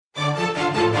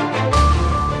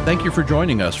Thank you for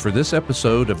joining us for this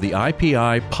episode of the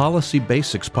IPI Policy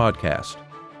Basics podcast.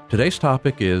 Today's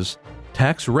topic is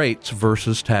tax rates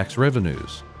versus tax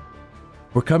revenues.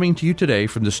 We're coming to you today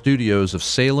from the studios of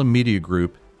Salem Media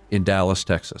Group in Dallas,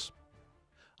 Texas.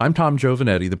 I'm Tom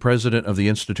Giovanetti, the president of the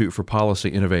Institute for Policy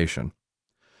Innovation.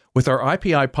 With our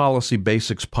IPI Policy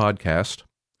Basics podcast,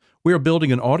 we are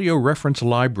building an audio reference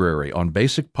library on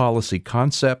basic policy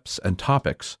concepts and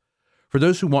topics for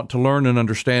those who want to learn and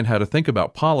understand how to think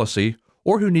about policy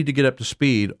or who need to get up to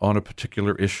speed on a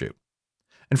particular issue.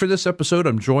 And for this episode,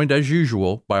 I'm joined as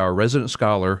usual by our resident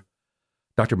scholar,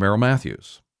 Dr. Merrill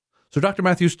Matthews. So Dr.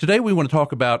 Matthews, today we want to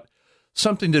talk about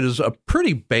something that is a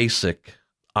pretty basic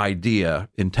idea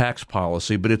in tax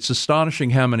policy, but it's astonishing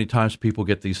how many times people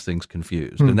get these things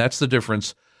confused. And that's the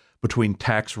difference between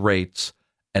tax rates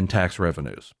and tax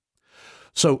revenues.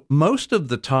 So most of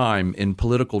the time in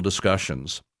political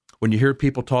discussions, when you hear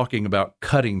people talking about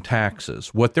cutting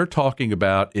taxes, what they're talking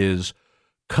about is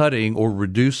cutting or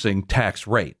reducing tax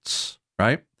rates,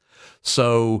 right?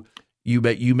 So you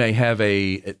may have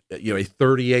a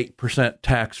 38%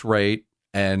 tax rate,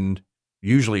 and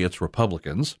usually it's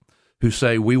Republicans who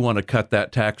say we want to cut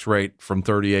that tax rate from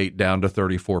 38 down to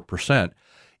 34%.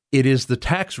 It is the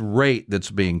tax rate that's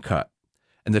being cut,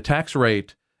 and the tax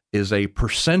rate is a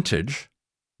percentage,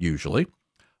 usually,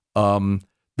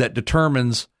 that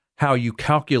determines how you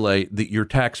calculate your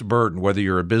tax burden, whether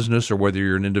you're a business or whether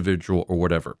you're an individual or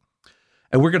whatever.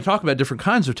 And we're going to talk about different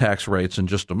kinds of tax rates in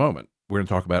just a moment. We're going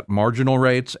to talk about marginal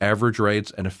rates, average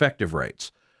rates, and effective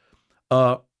rates.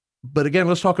 But again,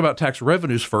 let's talk about tax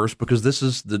revenues first, because this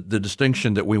is the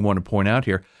distinction that we want to point out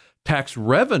here. Tax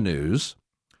revenues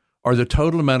are the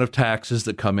total amount of taxes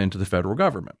that come into the federal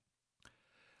government.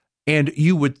 And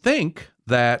you would think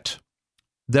that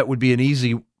would be an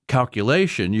easy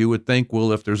calculation. You would think,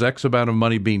 well, if there's X amount of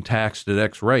money being taxed at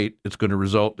X rate, it's going to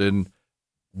result in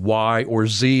Y or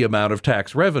Z amount of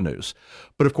tax revenues.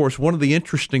 But of course, one of the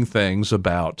interesting things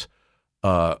about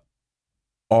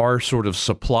our sort of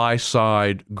supply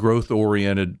side, growth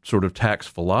oriented sort of tax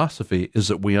philosophy is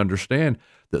that we understand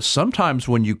that sometimes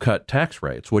when you cut tax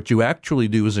rates, what you actually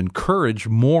do is encourage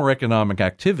more economic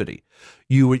activity.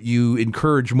 You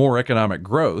encourage more economic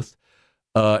growth.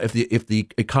 If the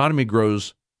economy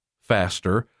grows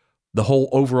faster, the whole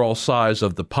overall size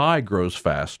of the pie grows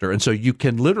faster. And so you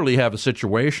can literally have a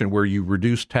situation where you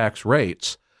reduce tax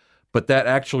rates, but that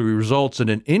actually results in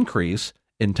an increase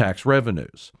in tax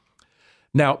revenues.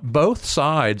 Now, both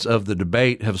sides of the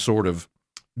debate have sort of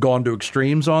gone to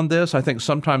extremes on this. I think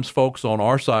sometimes folks on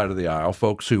our side of the aisle,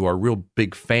 folks who are real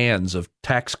big fans of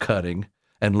tax cutting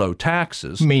and low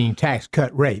taxes. Meaning tax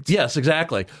cut rates. Yes,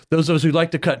 exactly. Those of us who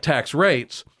like to cut tax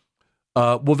rates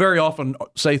will very often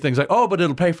say things like, oh, but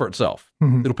it'll pay for itself.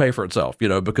 Mm-hmm. It'll pay for itself,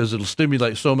 because it'll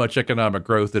stimulate so much economic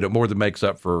growth that it more than makes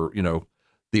up for,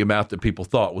 the amount that people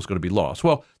thought was going to be lost.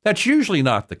 Well, that's usually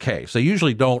not the case. They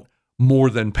usually don't more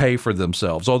than pay for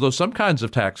themselves, although some kinds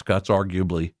of tax cuts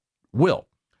arguably will.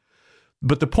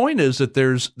 But the point is that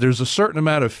there's a certain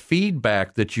amount of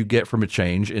feedback that you get from a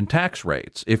change in tax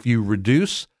rates. If you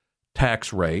reduce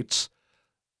tax rates,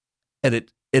 and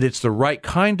it's the right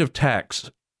kind of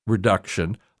tax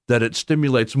reduction, that it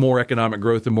stimulates more economic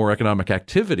growth and more economic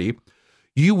activity,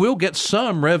 you will get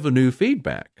some revenue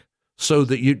feedback so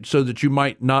that you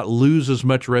might not lose as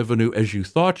much revenue as you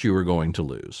thought you were going to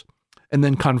lose. And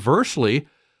then conversely,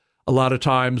 a lot of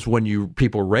times when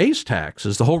people raise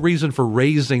taxes, the whole reason for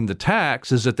raising the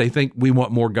tax is that they think we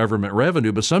want more government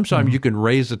revenue, but sometimes you can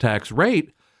raise the tax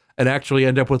rate and actually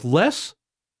end up with less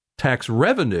tax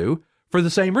revenue for the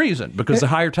same reason, because the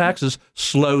higher taxes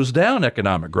slows down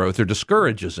economic growth or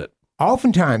discourages it.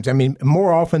 Oftentimes,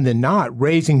 more often than not,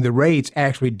 raising the rates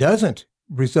actually doesn't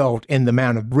result in the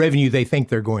amount of revenue they think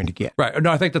they're going to get. Right. No,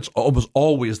 I think that's almost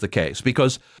always the case,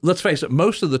 because let's face it,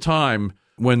 most of the time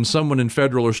when someone in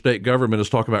federal or state government is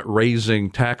talking about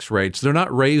raising tax rates, they're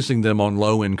not raising them on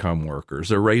low-income workers.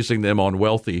 They're raising them on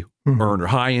wealthy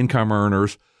earners, high-income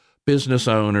earners, business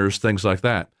owners, things like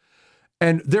that.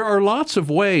 And there are lots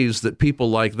of ways that people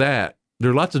like that,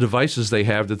 there are lots of devices they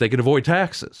have that they can avoid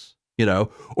taxes,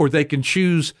 or they can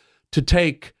choose to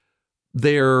take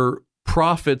their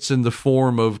profits in the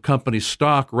form of company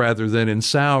stock rather than in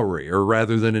salary or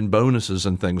rather than in bonuses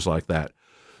and things like that.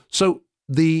 So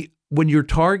when you're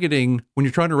trying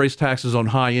to raise taxes on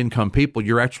high income people,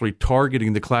 you're actually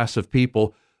targeting the class of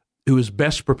people who is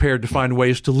best prepared to find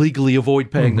ways to legally avoid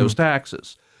paying those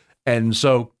taxes. And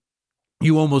so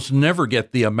you almost never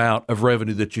get the amount of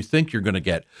revenue that you think you're going to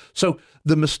get. So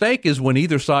the mistake is when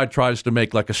either side tries to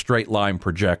make like a straight line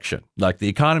projection, like the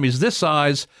economy is this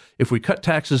size. If we cut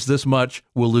taxes this much,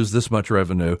 we'll lose this much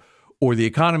revenue. or the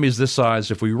economy is this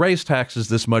size. If we raise taxes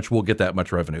this much, we'll get that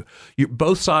much revenue.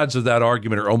 Both sides of that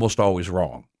argument are almost always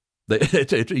wrong.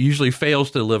 It usually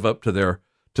fails to live up to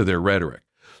their rhetoric.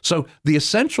 So the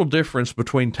essential difference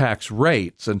between tax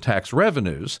rates and tax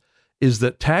revenues is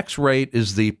that tax rate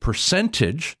is the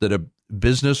percentage that a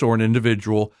business or an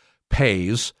individual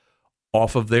pays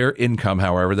off of their income,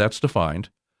 however that's defined,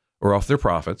 or off their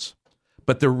profits.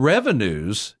 But the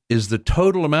revenues is the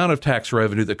total amount of tax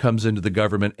revenue that comes into the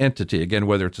government entity, again,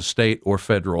 whether it's a state or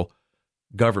federal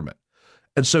government.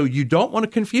 And so you don't want to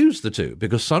confuse the two,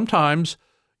 because sometimes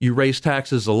you raise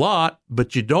taxes a lot,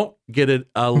 but you don't get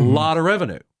a lot of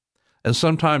revenue. And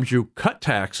sometimes you cut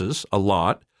taxes a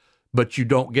lot, but you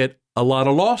don't get a lot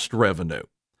of lost revenue.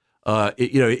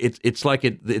 It's like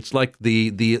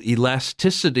the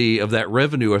elasticity of that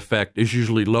revenue effect is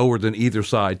usually lower than either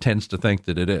side tends to think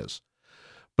that it is.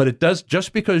 But it does,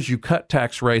 just because you cut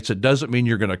tax rates, it doesn't mean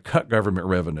you're going to cut government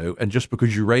revenue. And just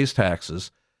because you raise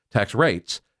tax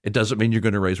rates, it doesn't mean you're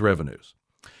going to raise revenues.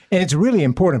 And it's a really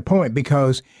important point,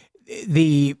 because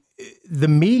the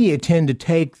media tend to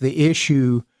take the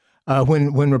issue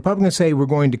when Republicans say we're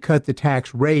going to cut the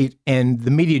tax rate, and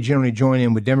the media generally join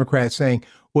in with Democrats saying,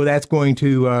 well, that's going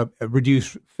to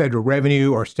reduce federal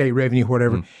revenue or state revenue,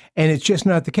 whatever. And it's just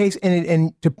not the case.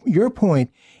 And to your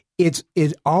point, it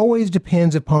always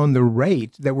depends upon the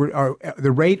rate the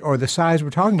rate or the size we're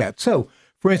talking about. So,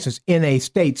 for instance, in a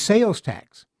state sales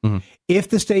tax,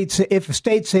 if a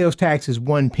state sales tax is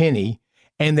 1 penny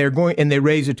and they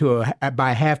raise it to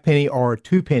by a half penny or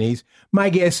 2 pennies, my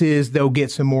guess is they'll get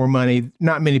some more money.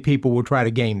 Not many people will try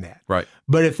to game that. Right.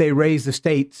 But if they raise the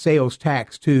state sales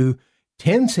tax to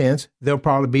 10 cents, there'll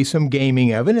probably be some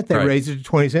gaming of it. If they raise it to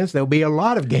 20 cents, there'll be a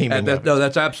lot of gaming of it. No,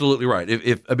 that's absolutely right.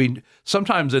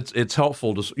 Sometimes it's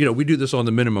helpful to, we do this on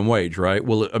the minimum wage, right?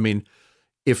 Well,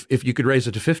 if you could raise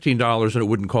it to $15 and it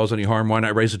wouldn't cause any harm, why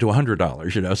not raise it to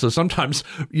 $100? So sometimes,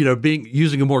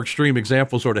 using a more extreme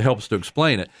example sort of helps to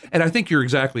explain it. And I think you're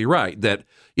exactly right that,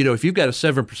 if you've got a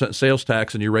 7% sales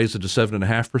tax and you raise it to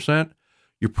 7.5%,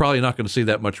 you're probably not going to see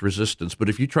that much resistance. But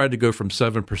if you tried to go from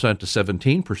 7% to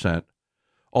 17%,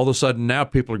 all of a sudden now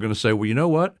people are going to say, well, you know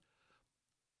what?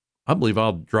 I believe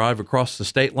I'll drive across the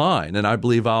state line, and I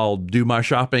believe I'll do my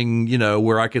shopping,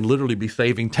 where I can literally be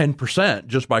saving 10%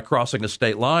 just by crossing a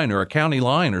state line or a county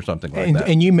line or something like that.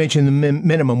 And you mentioned the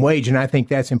minimum wage, and I think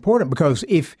that's important, because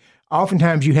if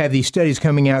oftentimes you have these studies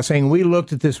coming out saying we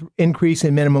looked at this increase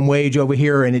in minimum wage over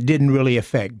here and it didn't really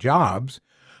affect jobs,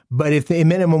 but if the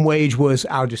minimum wage was,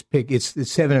 I'll just pick, it's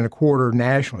 7.25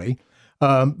 nationally.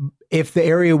 If the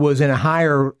area was in a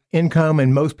higher income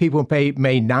and most people made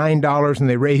 $9 and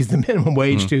they raised the minimum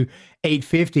wage to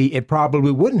 $8.50, it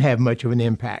probably wouldn't have much of an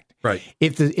impact. Right.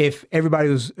 If everybody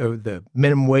was the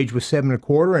minimum wage was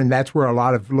 7.25, and that's where a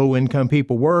lot of low income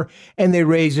people were, and they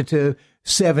raised it to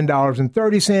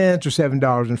 $7.30 or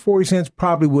 $7.40,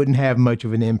 probably wouldn't have much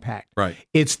of an impact. Right.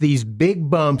 It's these big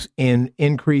bumps in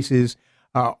increases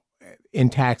in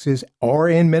taxes or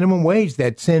in minimum wage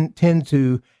that tend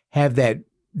to have that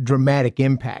dramatic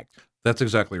impact. That's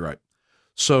exactly right.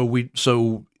 So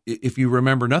if you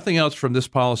remember nothing else from this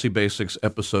Policy Basics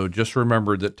episode, just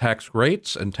remember that tax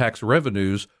rates and tax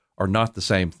revenues are not the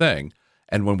same thing.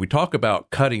 And when we talk about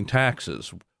cutting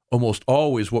taxes, almost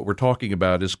always what we're talking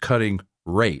about is cutting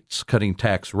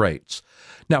tax rates.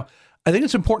 Now, I think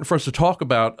it's important for us to talk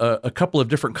about a couple of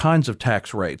different kinds of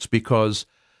tax rates, because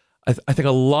I think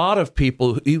a lot of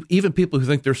people, even people who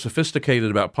think they're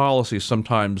sophisticated about policy,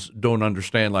 sometimes don't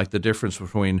understand the difference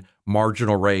between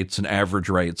marginal rates and average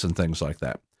rates and things like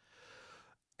that.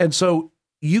 And so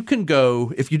you can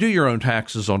go, if you do your own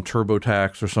taxes on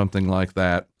TurboTax or something like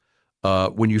that,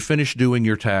 when you finish doing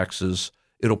your taxes,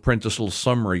 it'll print this little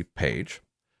summary page,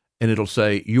 and it'll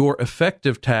say your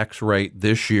effective tax rate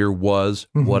this year was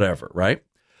whatever, right?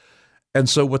 And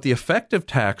so what the effective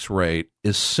tax rate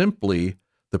is simply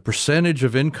the percentage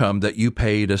of income that you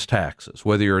paid as taxes,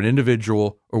 whether you're an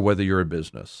individual or whether you're a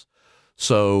business.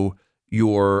 So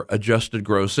your adjusted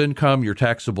gross income, your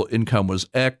taxable income was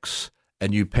X,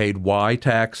 and you paid Y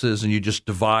taxes, and you just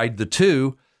divide the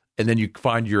two, and then you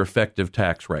find your effective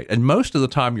tax rate. And most of the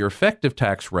time, your effective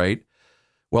tax rate,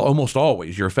 well, almost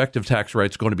always, your effective tax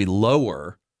rate is going to be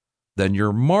lower than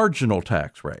your marginal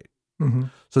tax rate.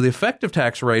 So the effective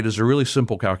tax rate is a really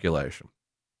simple calculation.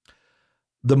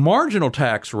 The marginal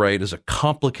tax rate is a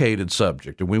complicated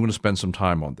subject, and we want to spend some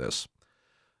time on this.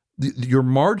 Your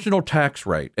marginal tax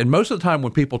rate, and most of the time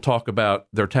when people talk about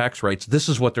their tax rates, this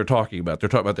is what they're talking about. They're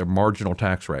talking about their marginal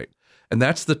tax rate, and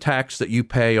that's the tax that you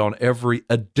pay on every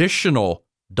additional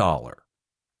dollar.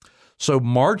 So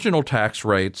marginal tax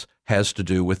rates has to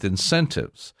do with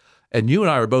incentives, And you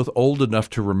and I are both old enough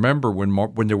to remember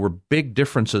when there were big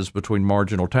differences between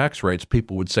marginal tax rates,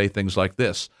 people would say things like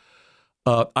this.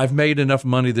 I've made enough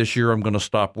money this year, I'm going to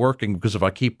stop working because if I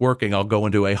keep working, I'll go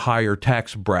into a higher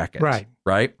tax bracket.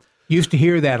 Right? Used to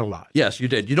hear that a lot. Yes, you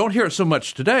did. You don't hear it so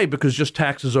much today because just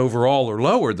taxes overall are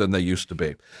lower than they used to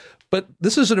be. But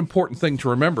this is an important thing to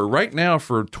remember. Right now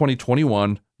for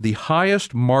 2021, the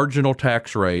highest marginal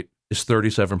tax rate is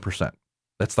 37%.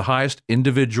 That's the highest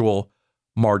individual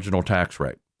marginal tax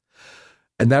rate.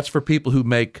 And that's for people who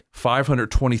make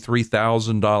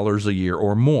 $523,000 a year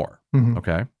or more. Mm-hmm.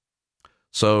 Okay.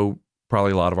 So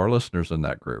probably a lot of our listeners in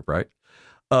that group, right?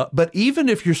 But even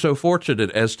if you're so fortunate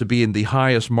as to be in the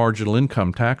highest marginal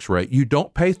income tax rate, you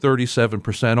don't pay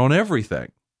 37% on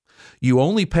everything. You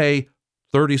only pay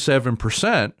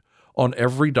 37% on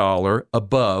every dollar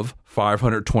above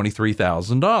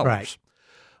 $523,000. Right.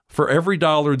 For every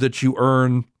dollar that you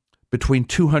earn between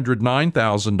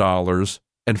 $209,000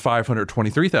 and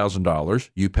 $523,000,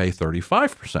 you pay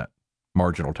 35%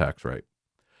 marginal tax rate.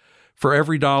 For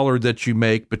every dollar that you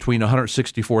make between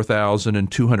 $164,000 and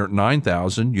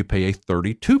 $209,000, you pay a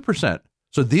 32%.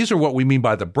 So these are what we mean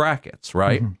by the brackets,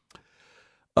 right?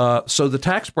 Mm-hmm. So the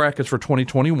tax brackets for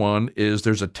 2021 is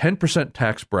there's a 10%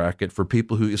 tax bracket for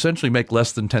people who essentially make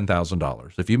less than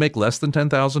 $10,000. If you make less than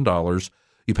 $10,000,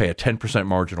 you pay a 10%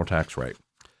 marginal tax rate.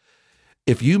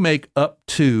 If you make up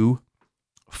to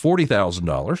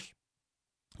 $40,000,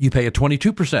 you pay a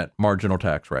 22% marginal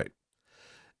tax rate.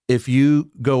 If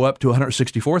you go up to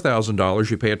 $164,000,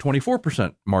 you pay a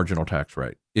 24% marginal tax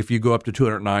rate. If you go up to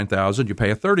 $209,000, you pay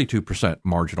a 32%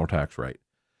 marginal tax rate.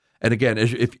 And again,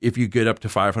 if you get up to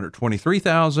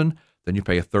 $523,000, then you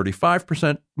pay a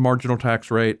 35% marginal tax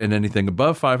rate, and anything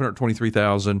above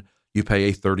 $523,000, you pay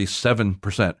a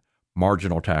 37%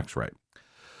 marginal tax rate.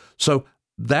 So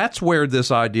that's where this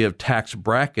idea of tax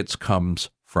brackets comes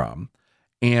from.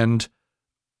 And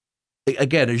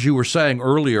again, as you were saying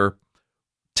earlier,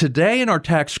 today in our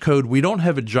tax code, we don't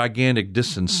have a gigantic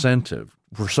disincentive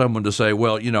for someone to say,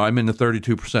 well, I'm in the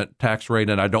 32% tax rate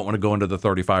and I don't want to go into the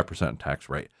 35% tax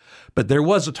rate. But there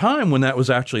was a time when that was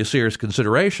actually a serious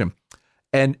consideration.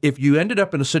 And if you ended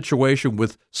up in a situation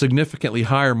with significantly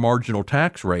higher marginal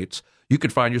tax rates, you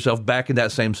could find yourself back in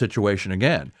that same situation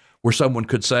again, where someone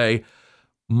could say,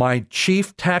 my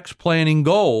chief tax planning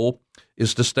goal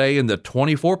is to stay in the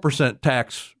 24%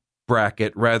 tax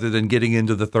bracket rather than getting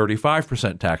into the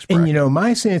 35% tax bracket. And,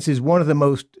 my sense is one of the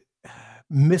most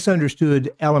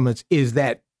misunderstood elements is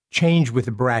that change with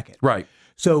the bracket. Right.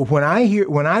 So when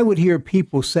I would hear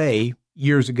people say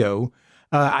years ago,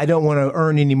 I don't want to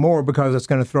earn any more because it's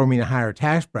going to throw me in a higher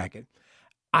tax bracket.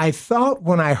 I thought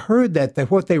when I heard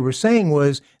that what they were saying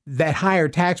was that higher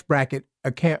tax bracket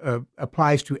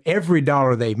applies to every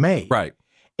dollar they made. Right.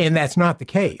 And that's not the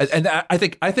case. And I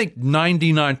think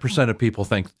 99% of people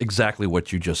think exactly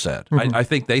what you just said. Mm-hmm. I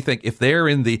think they think if they're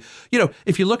in the,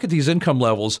 if you look at these income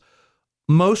levels,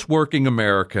 most working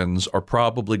Americans are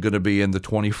probably going to be in the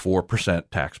 24%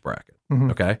 tax bracket.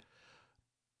 Mm-hmm. Okay.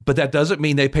 But that doesn't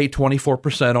mean they pay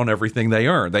 24% on everything they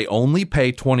earn. They only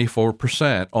pay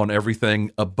 24% on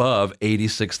everything above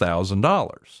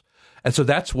 $86,000. And so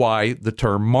that's why the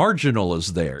term marginal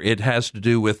is there. It has to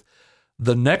do with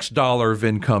the next dollar of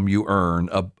income you earn,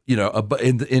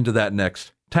 into that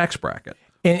next tax bracket.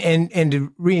 And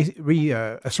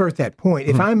to assert that point,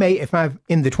 if I'm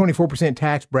in the 24%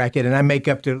 tax bracket and I make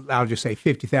up to, I'll just say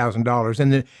 $50,000,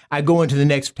 and then I go into the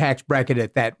next tax bracket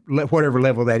at that whatever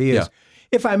level that is. Yeah.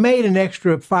 If I made an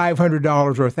extra $500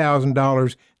 or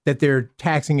 $1,000 that they're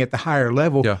taxing at the higher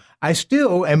level, yeah. I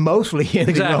still am mostly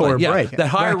in the lower bracket. That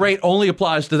higher rate only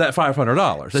applies to that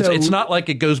 $500. It's not like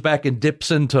it goes back and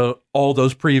dips into all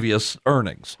those previous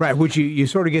earnings. Right, which you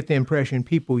sort of get the impression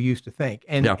people used to think.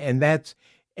 And that's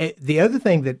the other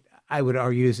thing that I would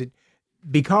argue is that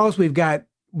because we've got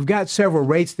several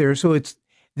rates there, so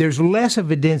there's less of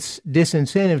a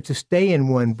disincentive to stay in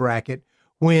one bracket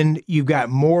when you've got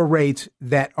more rates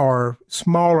that are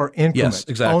smaller increments. Yes,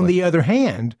 exactly. On the other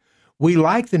hand, we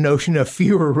like the notion of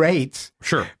fewer rates,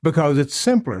 sure, because it's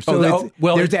simpler. So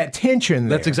there's that tension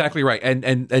there. That's exactly right.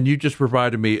 And you just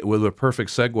provided me with a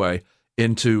perfect segue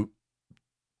into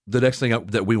the next thing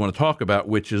that we want to talk about,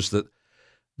 which is that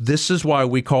this is why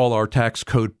we call our tax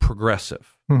code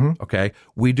progressive. Mm-hmm. Okay,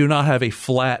 we do not have a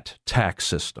flat tax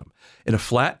system. In a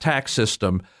flat tax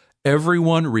system,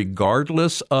 everyone,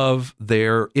 regardless of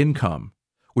their income,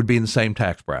 would be in the same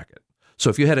tax bracket. So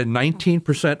if you had a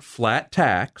 19% flat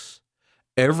tax,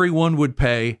 everyone would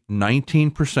pay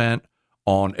 19%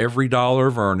 on every dollar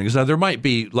of earnings. Now, there might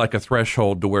be like a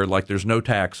threshold to where like there's no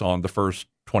tax on the first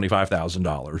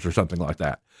 $25,000 or something like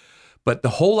that. But the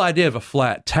whole idea of a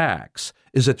flat tax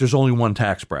is that there's only one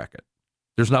tax bracket.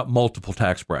 There's not multiple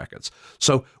tax brackets.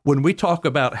 So when we talk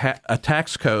about a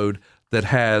tax code that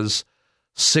has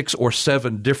 6 or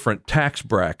 7 different tax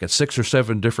brackets, 6 or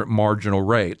 7 different marginal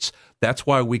rates, that's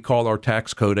why we call our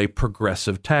tax code a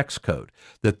progressive tax code,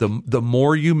 that the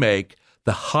more you make,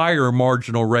 the higher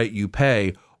marginal rate you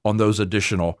pay on those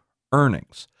additional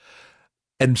earnings.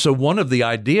 And so one of the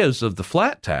ideas of the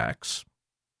flat tax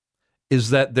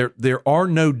is that there are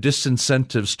no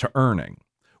disincentives to earning,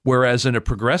 whereas in a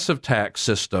progressive tax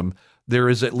system, there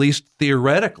is at least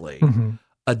theoretically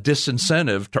a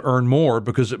disincentive to earn more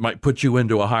because it might put you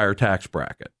into a higher tax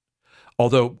bracket.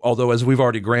 Although as we've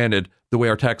already granted, the way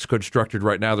our tax code is structured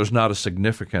right now, there's not a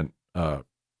significant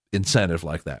incentive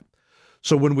like that.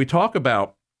 So when we talk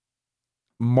about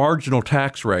marginal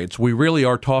tax rates, we really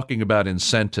are talking about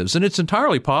incentives. And it's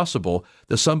entirely possible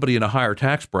that somebody in a higher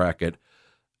tax bracket,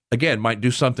 again, might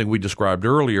do something we described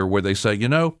earlier where they say,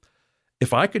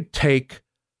 if I could take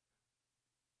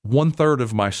 1/3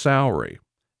 of my salary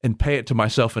and pay it to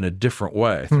myself in a different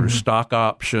way through stock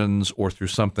options or through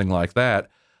something like that,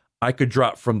 I could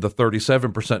drop from the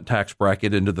 37% tax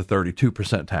bracket into the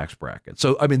 32% tax bracket.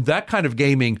 So, that kind of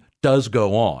gaming does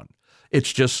go on.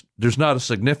 It's just there's not a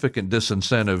significant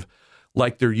disincentive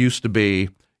like there used to be,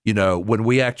 when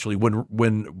we actually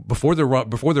before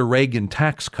the Reagan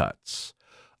tax cuts,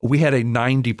 we had a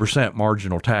 90%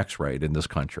 marginal tax rate in this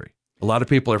country. A lot of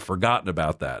people have forgotten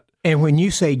about that. And when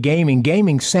you say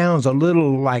gaming sounds a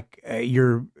little like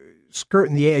you're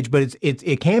skirting the edge, but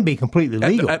it can be completely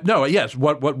legal. No, yes.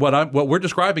 What we're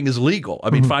describing is legal.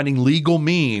 Finding legal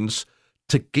means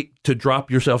to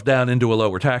drop yourself down into a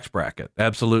lower tax bracket.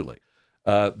 Absolutely.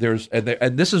 And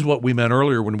this is what we meant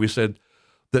earlier when we said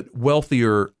that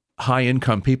wealthier,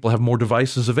 high-income people have more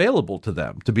devices available to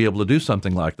them to be able to do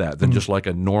something like that than just like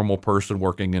a normal person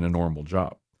working in a normal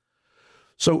job.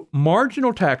 So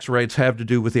marginal tax rates have to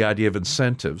do with the idea of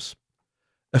incentives.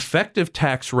 Effective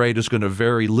tax rate is going to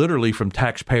vary literally from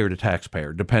taxpayer to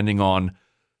taxpayer, depending on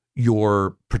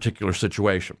your particular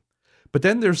situation. But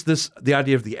then there's the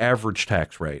idea of the average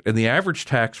tax rate. And the average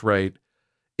tax rate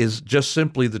is just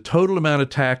simply the total amount of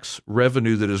tax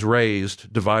revenue that is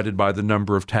raised divided by the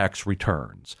number of tax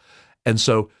returns. And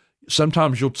so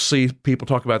sometimes you'll see people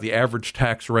talk about the average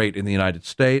tax rate in the United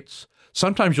States.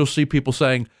 Sometimes you'll see people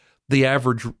saying the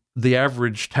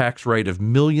average tax rate of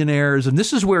millionaires. And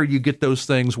this is where you get those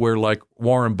things where, like,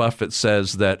 Warren Buffett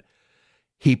says that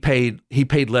he paid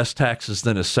less taxes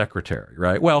than his secretary,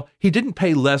 right? Well, he didn't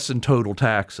pay less in total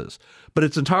taxes, but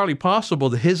it's entirely possible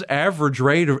that his average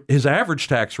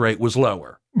tax rate was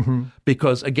lower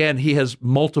because, again, he has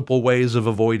multiple ways of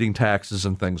avoiding taxes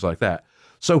and things like that.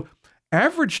 So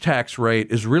average tax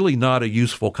rate is really not a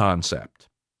useful concept.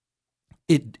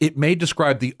 It may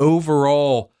describe the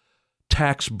overall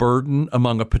tax burden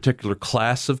among a particular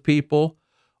class of people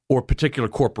or particular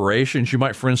corporations. You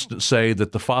might, for instance, say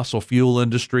that the fossil fuel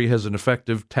industry has an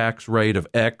effective tax rate of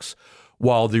X,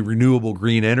 while the renewable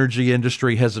green energy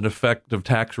industry has an effective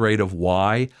tax rate of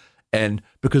Y. And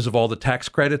because of all the tax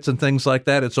credits and things like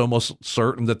that, it's almost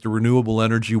certain that the renewable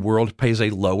energy world pays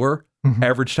a lower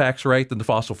average tax rate than the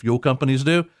fossil fuel companies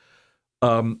do.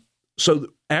 So the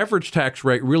average tax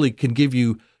rate really can give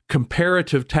you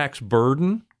comparative tax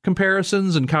burden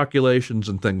comparisons and calculations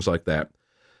and things like that.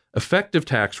 Effective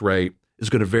tax rate is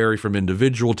going to vary from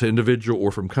individual to individual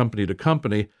or from company to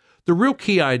company. The real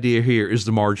key idea here is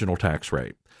the marginal tax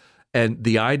rate and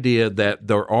the idea that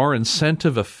there are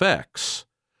incentive effects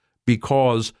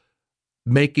because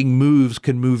making moves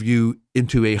can move you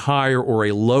into a higher or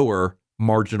a lower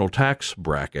marginal tax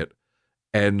bracket.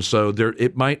 And so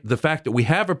the fact that we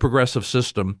have a progressive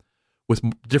system with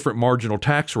different marginal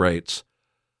tax rates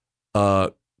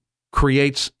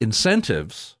creates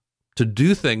incentives to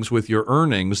do things with your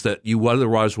earnings that you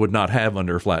otherwise would not have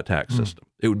under a flat tax system.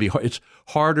 It's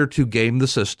harder to game the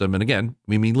system, and again,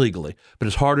 we mean legally, but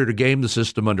it's harder to game the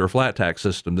system under a flat tax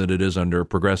system than it is under a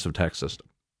progressive tax system.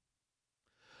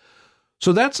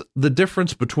 So that's the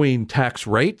difference between tax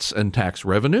rates and tax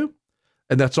revenue.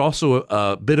 And that's also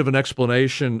a bit of an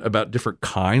explanation about different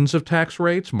kinds of tax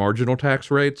rates: marginal tax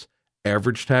rates,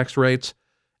 average tax rates,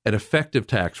 and effective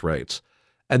tax rates.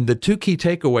 And the two key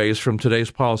takeaways from today's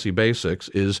policy basics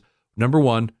is, number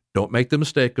one, don't make the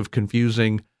mistake of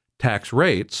confusing tax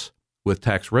rates with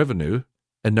tax revenue.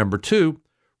 And number two,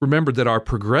 remember that our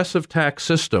progressive tax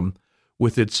system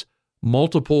with its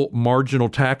multiple marginal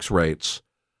tax rates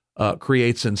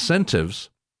creates incentives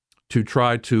to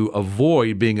try to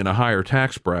avoid being in a higher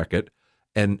tax bracket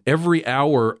And every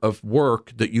hour of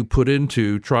work that you put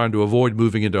into trying to avoid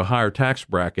moving into a higher tax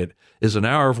bracket is an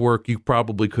hour of work you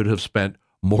probably could have spent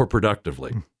more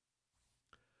productively.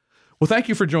 Well, thank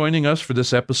you for joining us for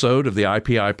this episode of the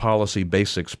IPI Policy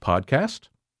Basics podcast.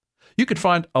 You can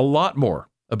find a lot more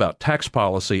about tax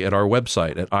policy at our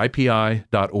website at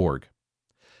ipi.org.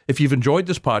 If you've enjoyed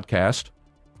this podcast,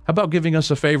 how about giving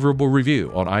us a favorable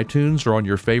review on iTunes or on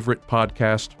your favorite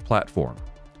podcast platform?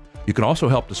 You can also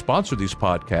help to sponsor these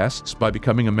podcasts by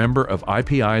becoming a member of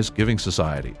IPI's Giving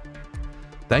Society.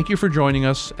 Thank you for joining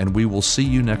us, and we will see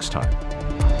you next time.